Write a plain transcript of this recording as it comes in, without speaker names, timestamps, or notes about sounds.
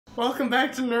Welcome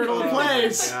back to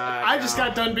Nerdoloplays. I just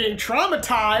got done being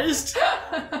traumatized.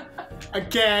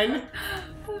 Again.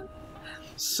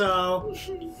 So,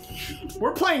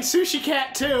 we're playing Sushi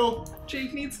Cat 2.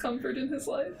 Jake needs comfort in his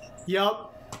life.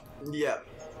 Yup. Yep.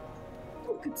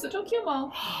 Look, it's the Tokyo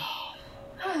Mall.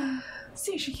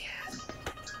 Sushi Cat.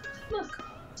 Look.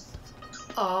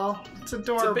 Oh, it's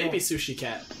adorable. It's a baby sushi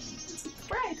cat. It's a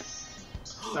bride.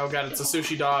 Oh god, it's a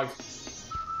sushi dog.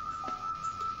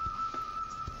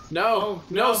 No,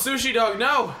 no, sushi dog,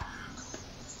 no!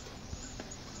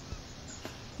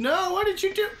 No, what did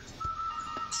you do?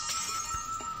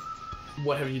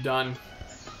 What have you done?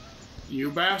 You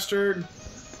bastard.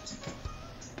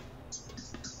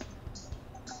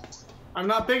 I'm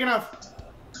not big enough.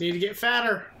 Need to get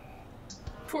fatter.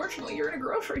 Fortunately, you're in a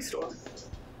grocery store.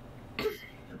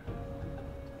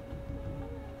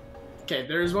 Okay,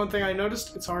 there's one thing I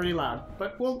noticed. It's already loud,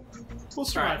 but we'll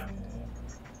survive. Right.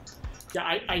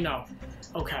 Yeah, I know.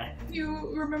 Okay.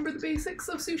 You remember the basics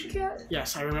of Sushi Cat?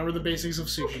 Yes, I remember the basics of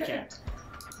Sushi Cat.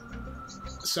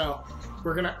 So,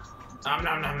 we're gonna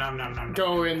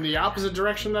go in the opposite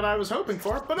direction that I was hoping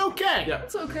for, but okay. Yeah.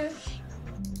 It's okay.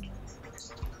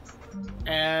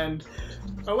 And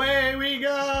away we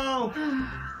go.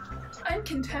 I'm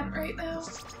content right now.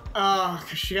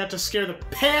 Cause she got to scare the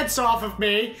pants off of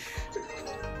me.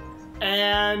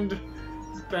 And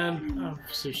then,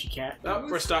 Sushi Cat. Oh,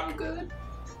 we're stuck. So good.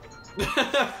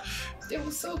 It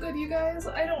was so good, you guys.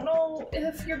 I don't know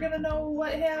if you're gonna know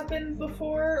what happened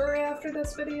before or after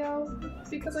this video,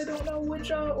 because I don't know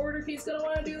which order he's gonna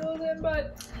want to do those in,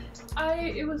 but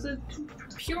it was a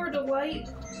pure delight.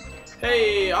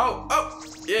 Hey, oh,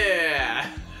 yeah.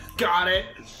 Got it.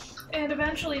 And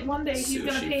eventually, one day, he's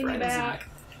gonna pay me back.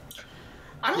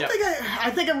 I don't think I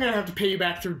think I'm gonna have to pay you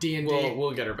back through D&D.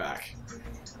 We'll get her back.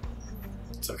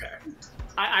 It's okay.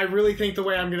 I really think the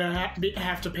way I'm gonna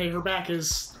have to pay her back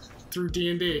is through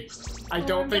D&D. I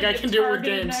don't think I can do it with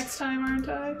games. Next time, aren't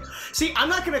I? See, I'm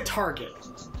not gonna target,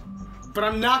 but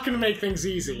I'm not gonna make things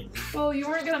easy. Well, you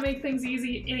weren't gonna make things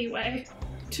easy anyway.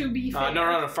 To be fair.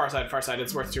 No, far side.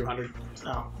 It's worth 200.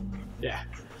 Oh. Yeah.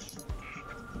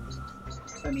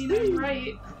 I mean, I'm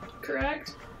right,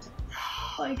 correct?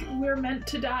 Like, we're meant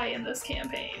to die in this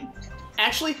campaign.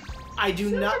 Actually, I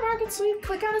do not. Supermarket sweep.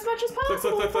 Click on as much as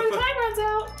possible before the time runs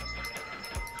out.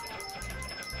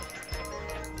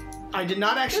 I did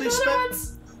not actually spend.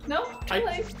 No, too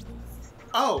late.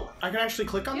 Oh, I can actually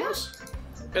click on those?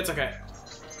 It's okay.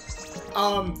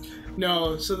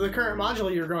 No, so the current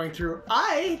module you're going through,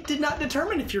 I did not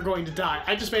determine if you're going to die.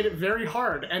 I just made it very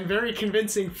hard and very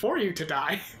convincing for you to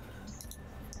die.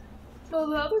 Well,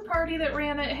 the other party that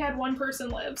ran it had one person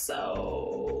live,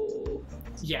 so...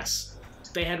 Yes.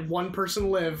 They had one person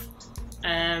live,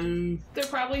 and... They're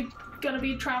probably gonna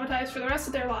be traumatized for the rest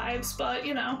of their lives, but,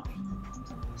 you know.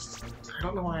 I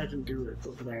don't know why I didn't do it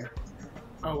over there.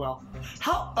 Oh, well.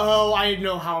 How? Oh, I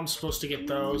know how I'm supposed to get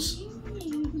those.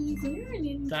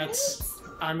 That's...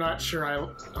 I'm not sure I...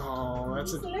 Oh,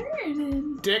 that's a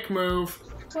dick move.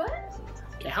 What?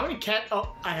 Okay, how many cat...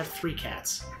 Oh, I have 3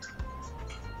 cats.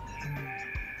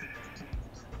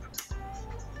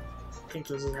 I think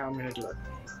this is how I'm gonna do it.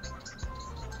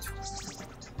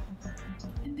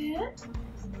 And then?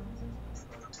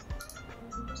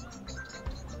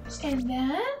 And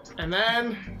then? And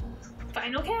then...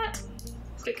 Final cat.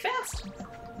 Quick, fast.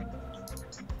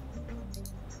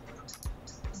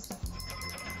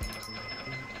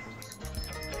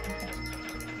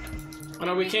 Oh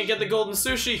no, we can't get the golden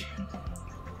sushi.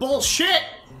 Bullshit!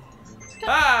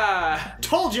 Ah!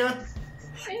 Told ya!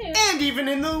 And even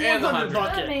in the 100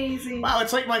 bucket. Amazing. Wow,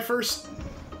 it's like my first...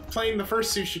 Playing the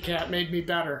first Sushi Cat made me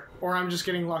better. Or I'm just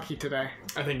getting lucky today.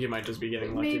 I think you might just be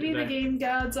getting lucky Maybe today. the game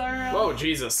gods are... Whoa,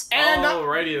 Jesus. And,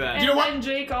 alrighty then. And you know what? then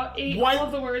Jake ate Why- all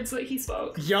of the words that he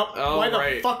spoke. Yup. Oh, Why the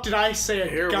right. fuck did I say a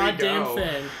Here we goddamn go.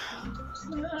 thing? I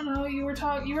don't know, you were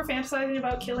fantasizing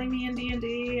about killing me in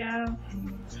D&D,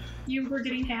 you were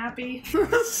getting happy.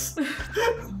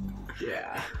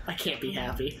 Yeah. I can't be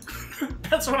happy.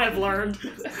 That's what I've learned.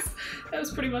 That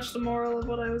was pretty much the moral of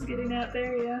what I was getting at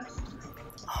there, yeah.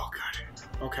 Oh,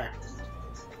 good. Okay.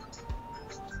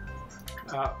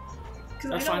 Because I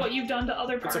know fine. what you've done to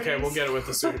other parties. It's okay. We'll get it with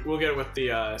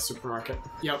the supermarket.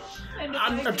 Yep. And if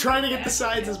I'm I trying to can get the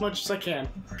sides as much as I can,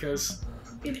 because...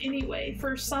 In any way,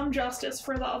 for some justice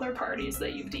for the other parties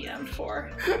that you've DM'd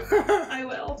for. I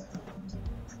will.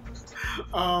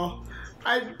 Oh.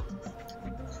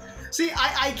 See,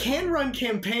 I can run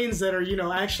campaigns that are, you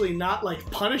know, actually not, like,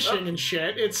 punishing and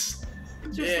shit. It's...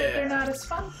 Just that they're not as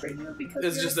fun for you because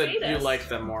It's you're just a that you sadist. like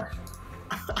them more.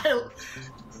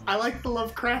 I like the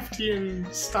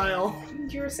Lovecraftian style.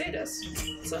 You're a sadist.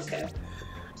 It's okay.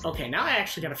 Okay, now I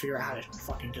actually gotta figure out how to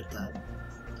fucking get that.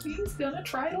 He's gonna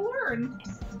try to learn.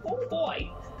 Oh boy.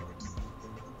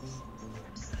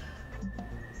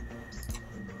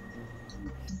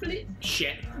 Blit,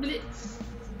 Shit. blit.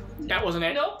 That wasn't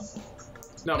it. Nope.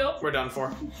 No, Nope. we're done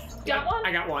for. Got one?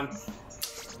 I got one.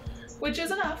 Which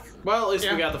is enough. Well, at least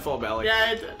Yeah. we got the full belly.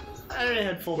 Yeah, I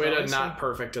had full Way to belly, so- not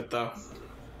perfect it, though.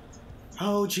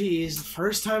 Oh, geez. The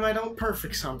first time I don't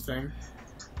perfect something.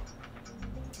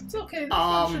 It's okay. This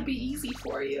one should be easy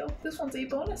for you. This one's a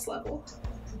bonus level.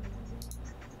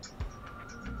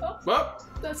 Oh, Well,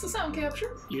 that's the sound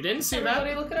capture. You didn't see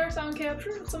Everybody that? look at our sound capture.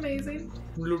 It's amazing.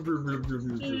 Blub, blub, blub, blub,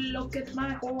 blub, blub. Look at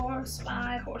my horse.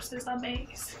 My horse is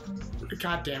amazing.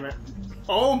 God damn it.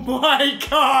 Oh my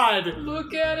god!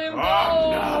 Look at him go!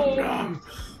 nom, nom.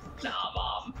 Nah,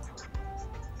 Mom.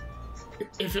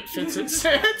 If it fits, it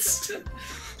sits.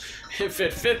 If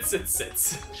it fits, it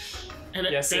sits. And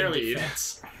it Yes, barely indeed.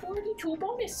 fits. 42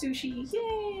 bonus sushi.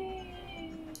 Yay!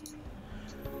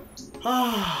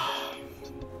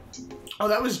 Oh,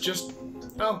 that was just...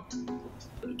 Oh.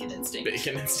 Bacon instinct.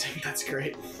 Bacon instinct, that's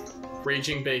great.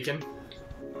 Raging bacon.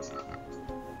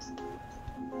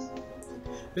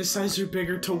 This size are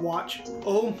bigger to watch.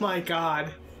 Oh my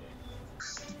god.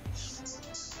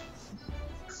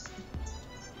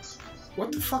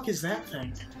 What the fuck is that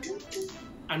thing?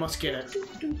 I must get it.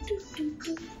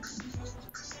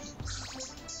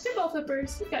 Thimble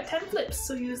flippers. You've got 10 flips,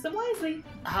 so use them wisely.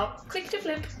 How? Click to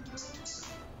flip.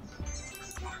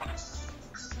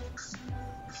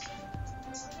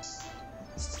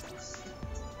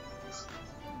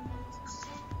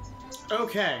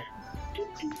 Okay.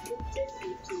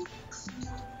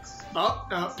 Oh,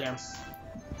 oh, damn.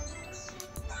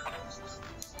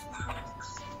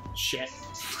 Shit.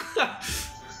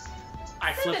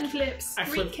 I 7 flipped. flips. I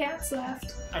 3 flipped. cats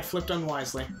left. I flipped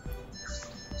unwisely.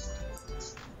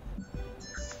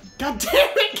 God damn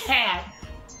it, cat!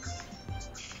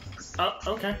 Oh,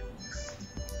 okay.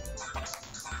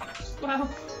 Wow.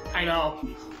 I know.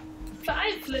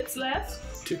 5 flips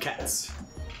left. 2 cats.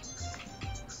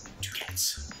 2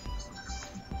 cats.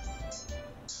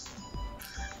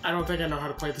 I don't think I know how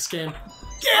to play this game.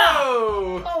 Yeah!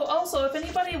 Oh! Oh, also, if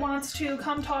anybody wants to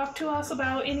come talk to us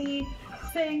about anything,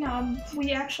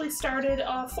 we actually started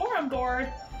a forum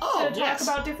board Oh, to yes.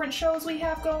 talk about different shows we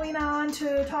have going on,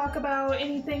 to talk about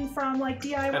anything from like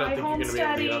DIY I don't think you're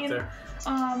gonna be able to get homesteading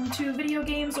up there. to video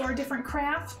games or different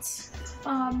crafts.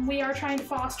 We are trying to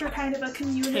foster kind of a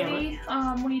community.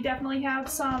 We definitely have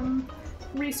some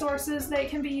resources that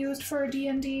can be used for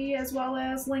D&D, as well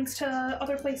as links to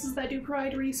other places that do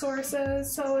provide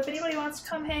resources. So if anybody wants to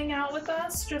come hang out with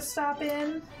us, just stop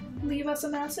in, leave us a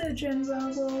message, and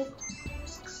we'll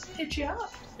hit you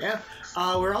up. Yeah.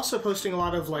 We're also posting a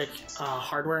lot of like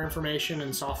hardware information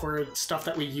and software stuff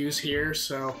that we use here.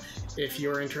 So if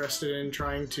you're interested in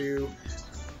trying to,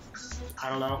 I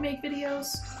don't know, Make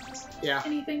videos, yeah,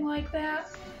 anything like that,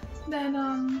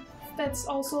 then that's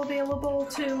also available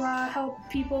to help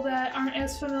people that aren't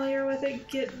as familiar with it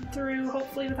get through,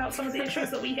 hopefully without some of the issues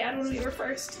that we had when we were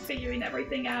first figuring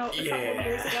everything out a couple of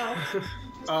years ago.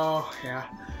 Oh yeah,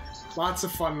 lots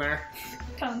of fun there.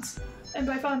 Tons. And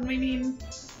by fun, we mean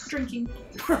drinking.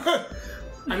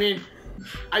 I mean,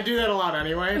 I do that a lot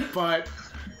anyway, but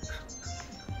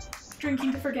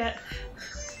Drinking to forget.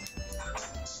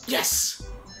 yes,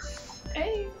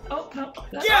 Hey! Oh, no.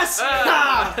 That's yes,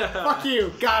 Ah! ah! Fuck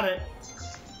you, got it.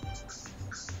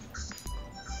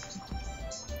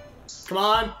 Come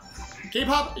on, keep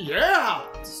up, yeah.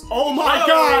 Oh my Oh!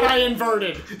 god, I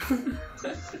inverted.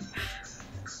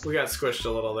 We got squished a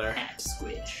little there. At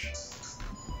squish.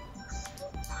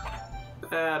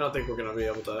 I don't think we're gonna be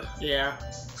able to. Yeah.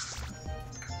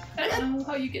 I don't know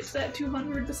how you get to that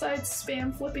 200 besides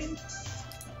spam flipping.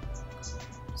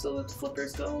 So that the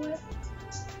flippers go away.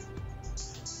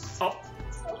 Oh,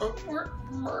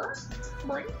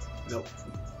 Nope.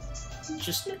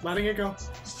 just letting it go.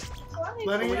 Why?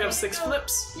 Letting We it have 6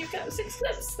 flips. You've got 6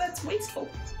 flips. That's wasteful.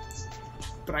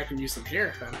 But I can use them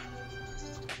here then.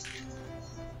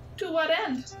 To what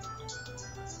end?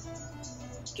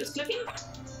 Just flipping?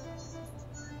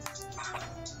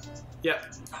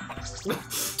 Yep.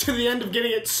 To the end of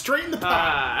getting it straight in the pot.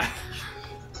 Ah.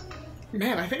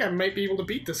 Man, I think I might be able to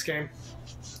beat this game.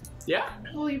 Yeah.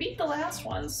 Well, you beat the last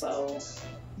one, so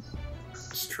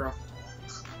It's true.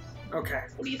 Okay.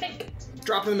 what do you think?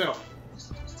 Drop in the middle.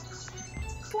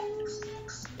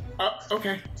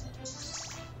 Okay.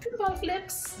 Pinball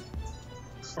flips.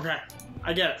 Okay.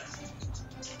 I get it.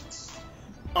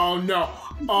 Oh no.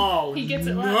 Oh He gets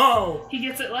it less. no. He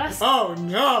gets it less. Oh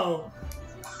no.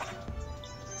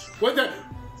 What the?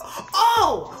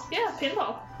 Oh! Yeah,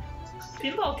 pinball.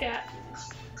 Pinball cat.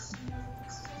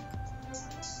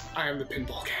 I am the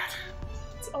pinball cat.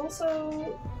 It's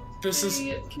also This is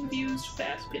a confused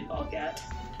fast pinball cat.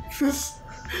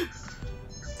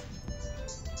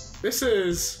 This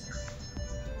is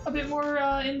A bit more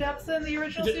in depth than the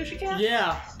original Sushi cat.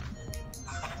 Yeah.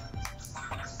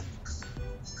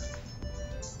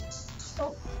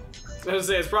 Oh, I was gonna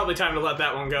say, it's probably time to let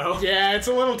that one go. Yeah, it's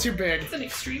a little too big. it's an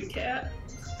extreme cat.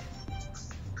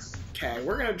 Okay,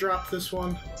 we're gonna drop this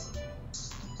one.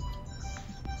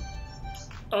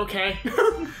 Okay.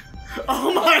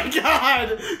 Oh my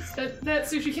god! That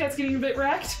Sushi cat's getting a bit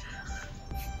wrecked.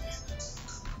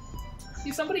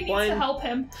 Somebody needs to help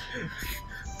him.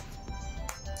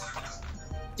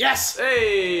 Yes!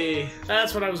 Hey!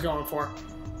 That's what I was going for.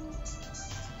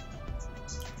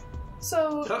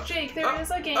 So, Jake, there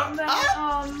is a game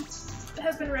that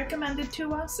has been recommended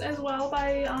to us as well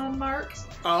by Mark.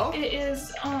 Oh? It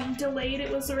is delayed.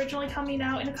 It was originally coming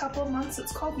out in a couple of months.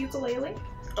 It's called Ukulele.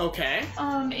 Okay.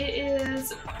 It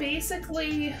is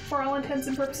basically, for all intents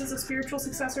and purposes, a spiritual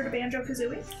successor to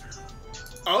Banjo-Kazooie.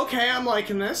 Okay, I'm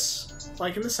liking this.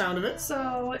 Liking the sound of it.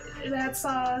 So that's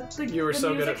the You were the so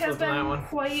good music at has flipping that been one.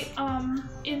 quite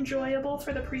enjoyable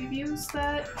for the previews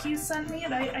that he's sent me,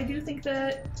 and I do think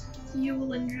that you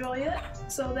will enjoy it.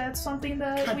 So that's something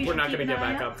that we We're should not keep gonna an get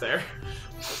eye back on. up there.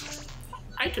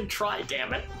 I can try,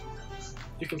 damn it.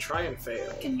 You can try and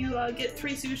fail. Can you get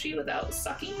 3 sushi without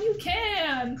sucking? You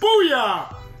can!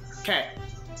 Booyah! Okay.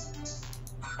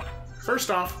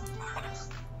 First off,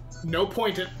 no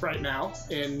point it right now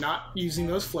in not using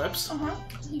those flips. Uh-huh.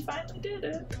 He finally did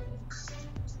it.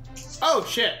 Oh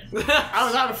shit! I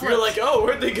was out of flips. You're like, oh,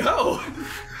 where'd they go?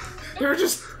 They were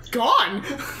just gone.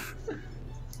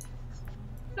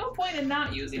 No point in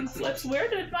not using flips. Where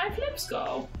did my flips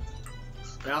go?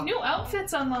 Well, New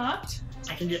outfits unlocked.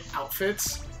 I can get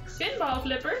outfits. Pinball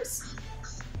flippers.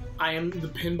 I am the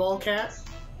pinball cat.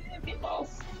 Yeah, pinball.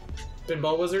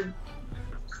 Pinball Wizard?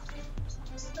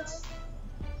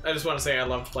 I just want to say I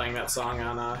loved playing that song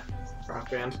on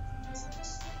Rock Band.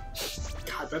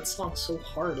 God, that song's so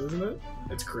hard, isn't it?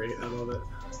 It's great. I love it.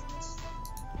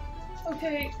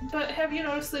 Okay, but have you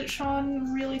noticed that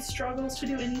Sean really struggles to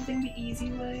do anything the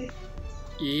easy way?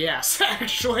 Yes,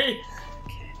 actually.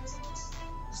 Okay.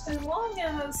 As long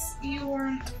as you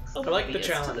weren't like the oblivious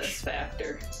to challenge. this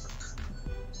factor.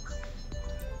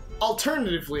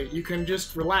 Alternatively, you can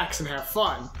just relax and have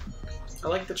fun. I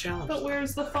like the challenge. But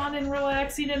where's the fun in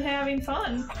relaxing and having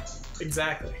fun?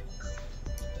 Exactly.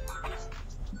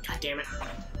 God damn it.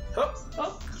 Oh,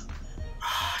 Oh,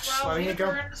 Just wow, letting we it go.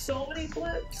 burned so many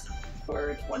flips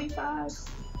for 25.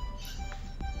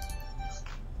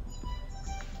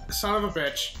 Son of a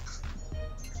bitch.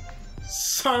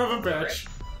 Son of a bitch.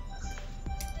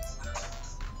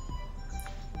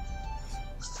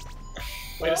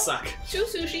 way to suck. 2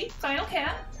 sushi, final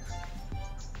cat.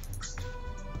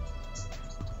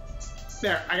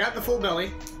 There, I got the full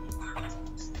belly.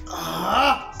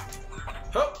 Ah!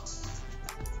 Oh.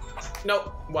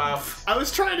 Nope. Wow. I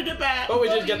was trying to get that. But we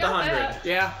Oh, did you get the got 100. that.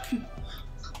 Yeah.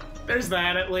 There's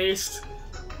that at least.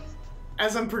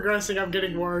 As I'm progressing, I'm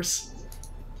getting worse.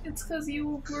 It's because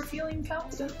you were feeling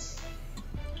confident.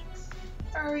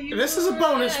 Are you This is a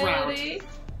bonus round. ready?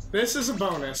 This is a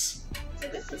bonus.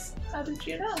 It is. How did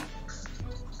you know?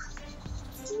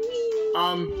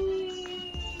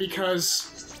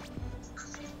 Because...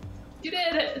 You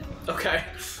did it! Okay.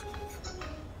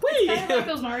 Kind of like Whee!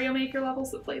 those Mario Maker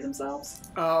levels that play themselves.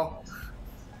 Oh.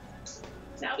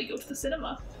 Now we go to the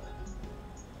cinema.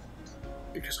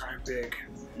 Because I'm big.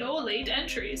 No late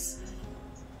entries.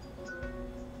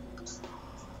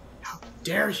 How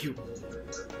dare you?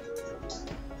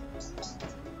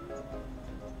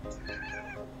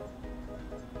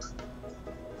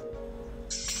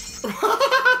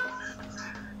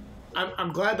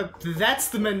 I'm glad that that's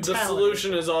the The mentality.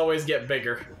 solution is always get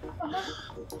bigger.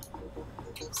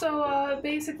 So,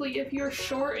 basically, if you're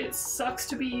short, it sucks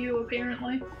to be you,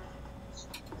 apparently.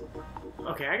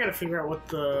 Okay, I gotta figure out what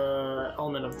the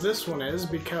element of this one is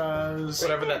because...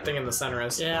 Whatever that thing in the center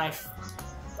is. Yeah,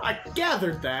 I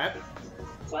gathered that.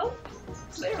 Well,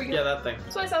 there we go. Yeah, that thing.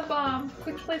 Slice out bomb.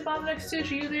 Quick to place bomb next to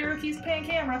sushi. Use the arrow keys to pan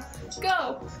camera.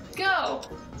 Go! Go!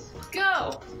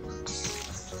 Go!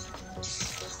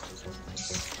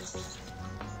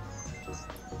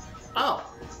 Oh.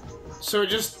 So it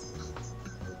just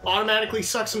automatically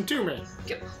sucks them to me.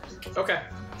 Yep. Okay.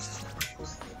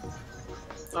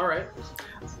 Alright.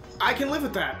 I can live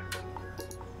with that.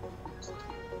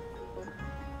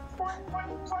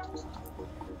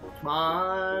 Come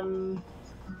on.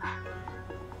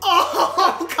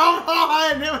 Oh, come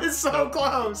on! It was so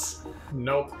close.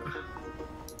 Nope.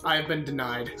 I have been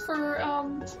denied. For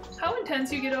how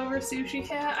intense you get over Sushi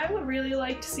Cat, I would really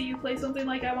like to see you play something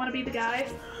like I Want to Be the Guy.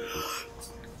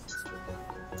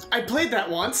 I played that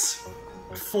once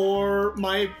for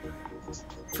my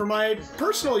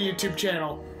personal YouTube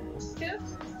channel. Yeah.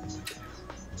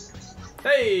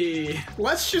 Hey!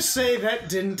 Let's just say that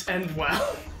didn't end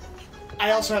well.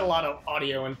 I also had a lot of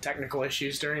audio and technical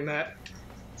issues during that.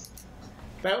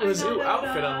 That was I know Ooh, that,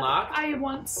 outfit unlocked. I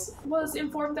once was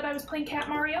informed that I was playing Cat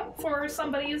Mario for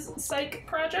somebody's psych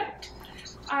project.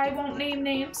 I won't name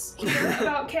names here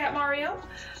about Cat Mario,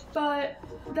 but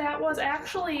that was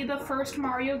actually the first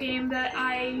Mario game that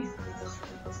I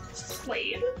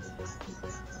played.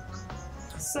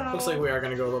 So Looks like we are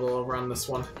gonna go a little over on this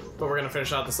one, but we're gonna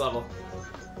finish out this level.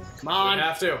 Come on. We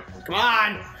have to. Come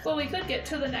on. well, we could get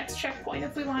to the next checkpoint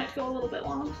if we want it to go a little bit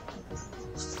long.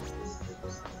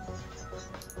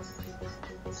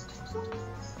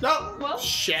 No. Well,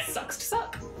 Shit. sucks to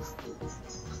suck.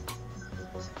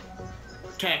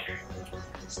 Okay.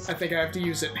 I think I have to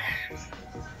use it.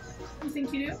 You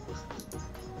think you do?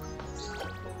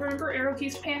 Remember arrow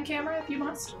keys to pan camera if you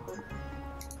must.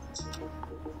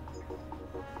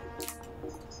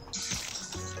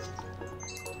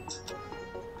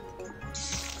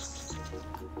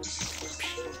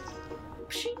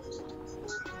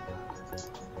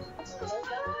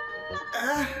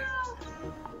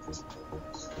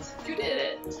 You did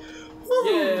it. Woo.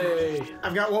 Yay!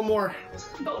 I've got one more.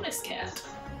 Bonus cat.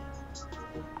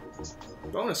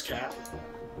 Bonus cat.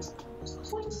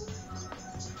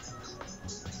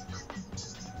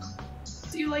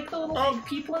 Do you like the little Oh. egg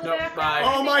people in the Nope, background? bye. I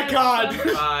Oh think my I like God.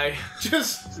 them. Bye.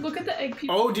 Just. Look at the egg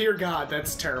people. Oh dear God,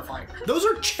 that's terrifying. Those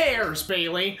are chairs,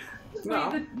 Bailey. No.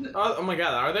 Wait, Oh my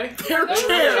god, are they? They're They chairs.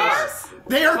 really are.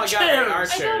 They are Oh my God, chairs. they are I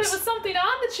thought it chairs. was something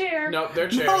on the chair. Nope, they're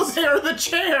chairs. No, they are the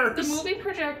chairs. The movie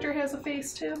projector has a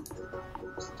face too.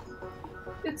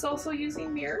 It's also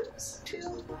using mirrors to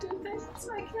do things,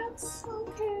 I guess.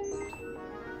 Okay.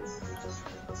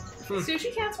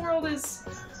 Sushi Cat's world is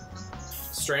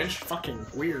Strange? Fucking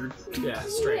weird. Yeah,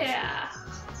 strange. yeah.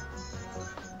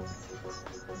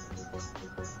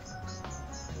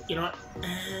 You know what?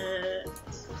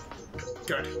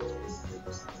 Good.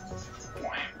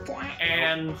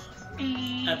 And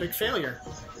epic failure.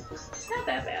 Not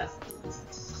that bad.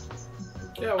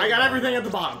 Yeah, I got everything at the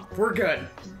bottom. We're good.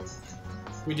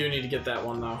 We do need to get that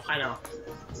one though. I know.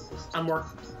 I'm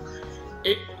working.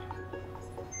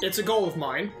 It's a goal of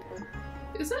mine.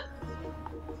 Is it?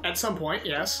 At some point,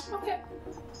 yes. Okay.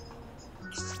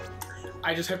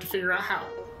 I just have to figure out how.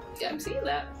 Yeah, I'm seeing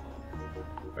that.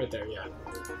 Right there, yeah.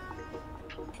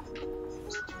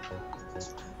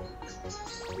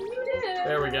 You did.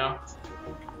 There we go.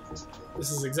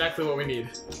 This is exactly what we need.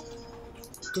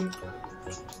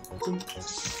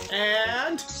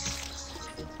 And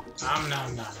Nom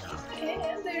nom nom nom.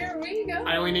 And there we go.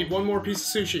 I only need one more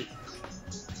piece of sushi.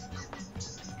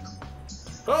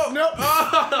 Oh! Nope.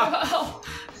 Wow.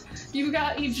 You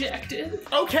got ejected.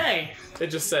 Okay. It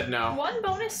just said no. One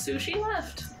bonus sushi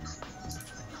left.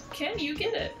 Can you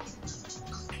get it?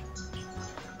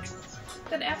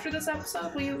 Then after this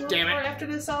episode, we will, Damn it. or after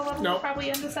this level, we'll Nope. probably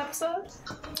end this episode.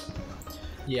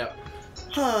 Yep.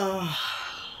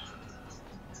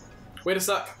 Way to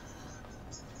suck.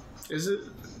 Is it?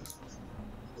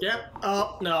 Yep.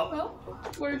 Oh, no.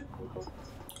 Well,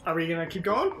 Are we gonna keep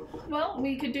going?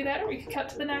 we could do that, or we could cut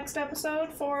to the next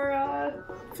episode for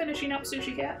finishing up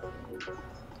Sushi Cat.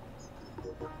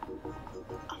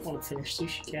 I want to finish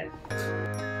Sushi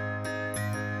Cat.